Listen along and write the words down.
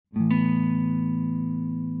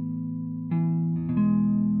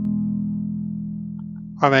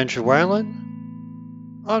I'm Andrew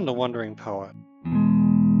Whalen. I'm the Wandering Poet.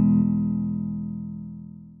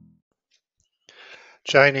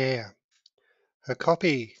 Jane Eyre. Her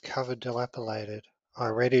copy cover dilapidated. I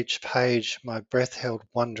read each page, my breath held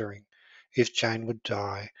wondering if Jane would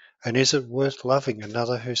die, and is it worth loving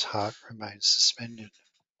another whose heart remains suspended?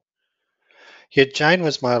 Yet Jane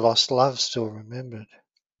was my lost love still remembered,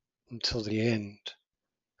 until the end.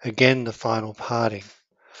 Again the final parting.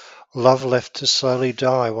 Love left to slowly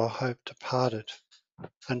die while hope departed,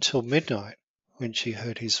 until midnight when she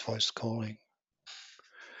heard his voice calling.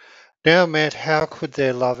 Now met, how could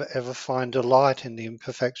their love ever find delight in the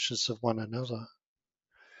imperfections of one another?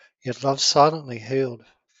 Yet love silently healed,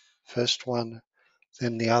 first one,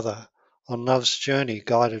 then the other, on love's journey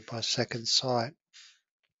guided by second sight.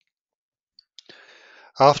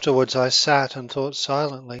 Afterwards I sat and thought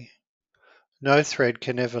silently, no thread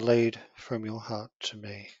can ever lead from your heart to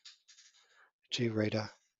me. Dear reader,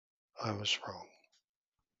 I was wrong.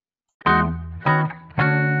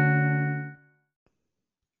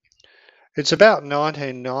 It's about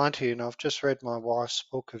 1990 and I've just read my wife's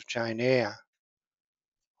book of Jane Eyre,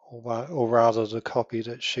 or rather the copy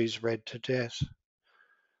that she's read to death.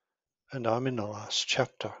 And I'm in the last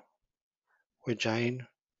chapter, where Jane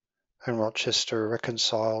and Rochester are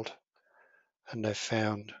reconciled and they've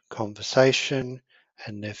found conversation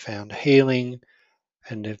and they've found healing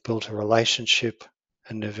and they've built a relationship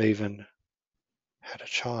and they've even had a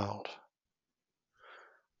child.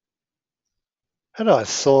 And I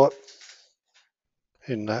thought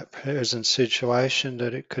in that present situation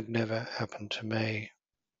that it could never happen to me.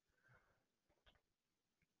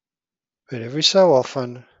 But every so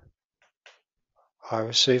often I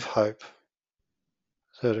receive hope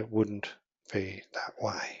that it wouldn't be that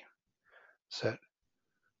way. That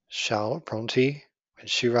Charlotte Bronte, when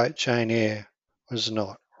she wrote Jane Eyre, was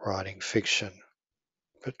not writing fiction,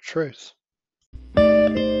 but truth.